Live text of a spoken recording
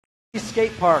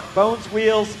Skate Park, Bones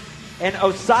Wheels, and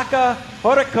Osaka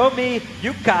Horikomi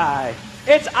Yukai.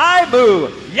 It's Aimu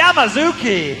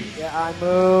Yamazuki. Yeah,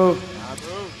 Aimu.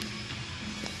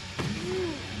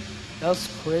 That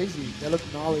was crazy. That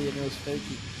looked gnarly and it was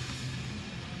fakey.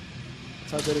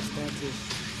 That's how good his stance is.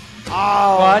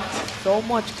 Oh, what? So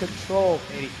much control.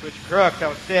 80 switch crook. That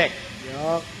was sick.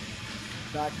 Yup.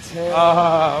 Back tail.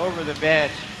 Oh, over the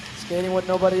bench. Skating what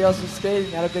nobody else is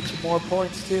skating. That'll get you more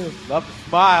points too. Love the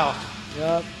smile.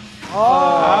 Yup.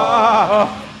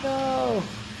 Oh. No.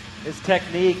 His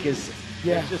technique is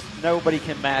Yeah. just nobody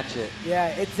can match it. Yeah,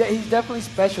 he's definitely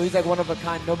special. He's like one of a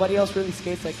kind. Nobody else really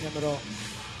skates like him at all.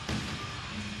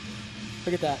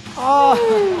 Look at that.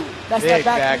 Oh, that's Big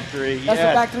that back three. That's the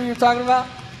back three you're talking about?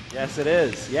 Yes, it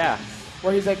is. Yeah.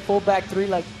 Where he's like full back three,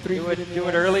 like 3 Do feet in the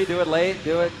it air. early, do it late,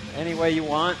 do it any way you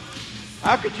want.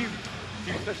 How could you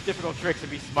do such difficult tricks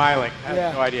and be smiling? I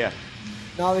have no idea.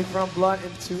 Nollie front blunt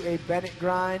into a Bennett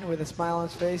grind with a smile on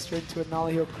his face, straight into a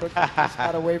nollie heel crook. Just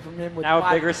got away from him with Now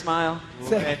a bigger smile.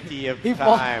 Plenty of he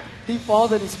time. He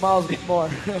falls and he smiles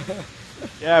more.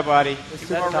 Yeah, buddy.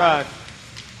 Two more runs.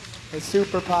 His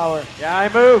superpower. Yeah, I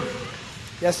move.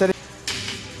 Yes, it is.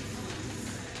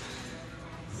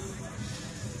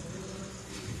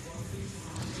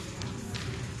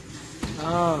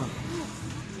 Oh,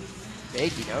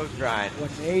 Bakey nose grind.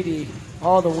 180.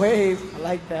 Oh, the wave. I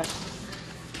like that.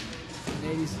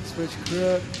 180 switch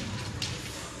crook.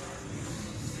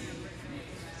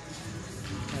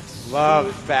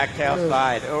 Love his back tail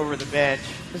slide over the bench.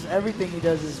 Just everything he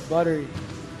does is buttery.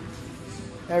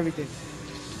 Everything.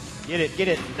 Get it, get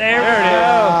it. There we it is.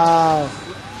 Wow.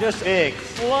 Just Big.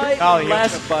 slightly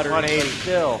less buttery, but 180.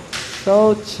 still.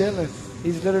 So chilling.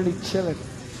 He's literally chilling.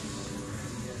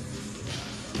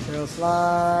 Tail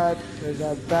slide. There's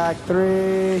that back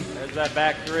three. There's that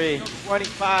back three. 20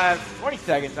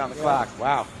 seconds on the clock.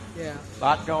 Wow. Yeah.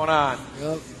 Lot going on.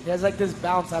 Yep. He has like this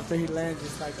bounce after he lands.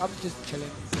 It's like, I'm just chilling.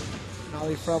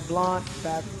 Nollie front blunt.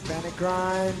 Back Bennett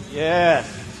grind. Yes.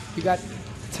 You got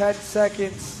 10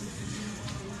 seconds.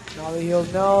 Nollie heel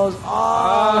nose.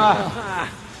 Oh!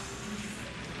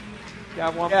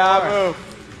 Got one Yeah, more. move.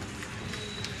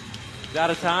 Is out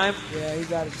of time? Yeah,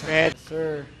 he's out of time. Man. Yes,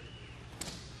 sir.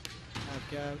 I've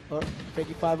got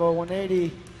fakey 5-0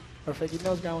 180. Or fakey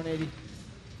nose grind 180.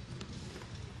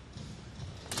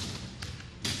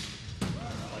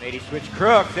 180 switch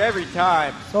crooks every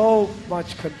time. So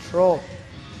much control.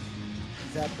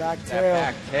 That back tail.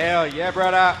 That back tail. Yeah,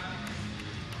 brother.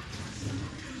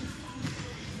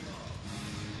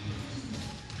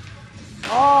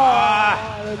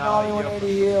 Oh, the No, Nollie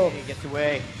 180 heel. He gets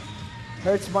away.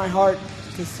 Hurts my heart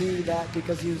to see that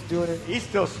because he was doing it. He's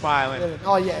still smiling.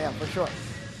 Oh, yeah, for sure.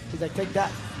 He's like, take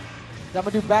that. I'm going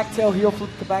to do back tail, heel flip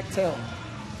to back tail.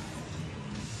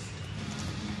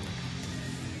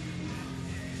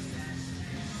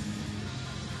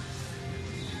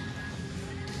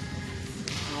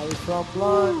 Nollie front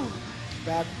blunt.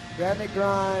 Back Bennett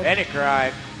grind. Bennett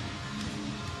grind.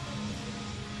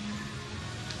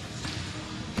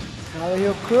 Nollie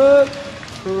heel crook.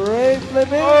 Great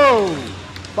flipping. Oh!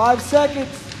 5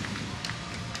 seconds.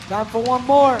 Time for one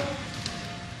more.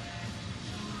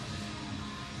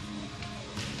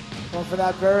 Going for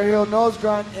that burial nose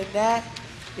grind, and that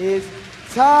is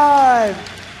time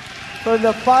for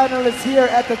the finalists here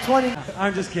at the 20.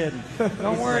 I'm just kidding.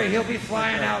 Don't worry, he'll be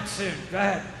flying out soon. Go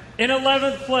ahead. In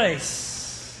 11th place,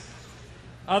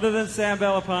 other than Sam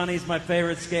Bellapani, he's my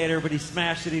favorite skater, but he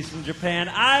smashed it. He's from Japan.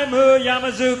 Aimu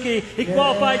Yamazuki. He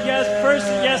qualified first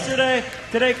yesterday.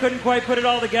 Today couldn't quite put it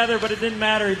all together, but it didn't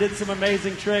matter. He did some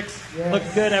amazing tricks. Yes.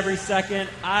 Looked good every second.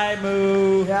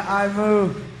 Aimu. Yeah,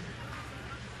 Aimu.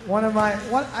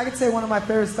 I could say one of my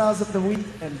favorite styles of the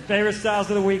weekend. Favorite styles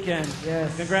of the weekend.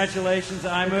 Yes. Congratulations,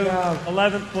 Aimu.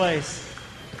 11th place.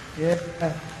 Yeah.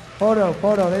 Photo.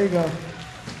 There you go.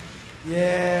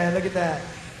 Yeah, look at that.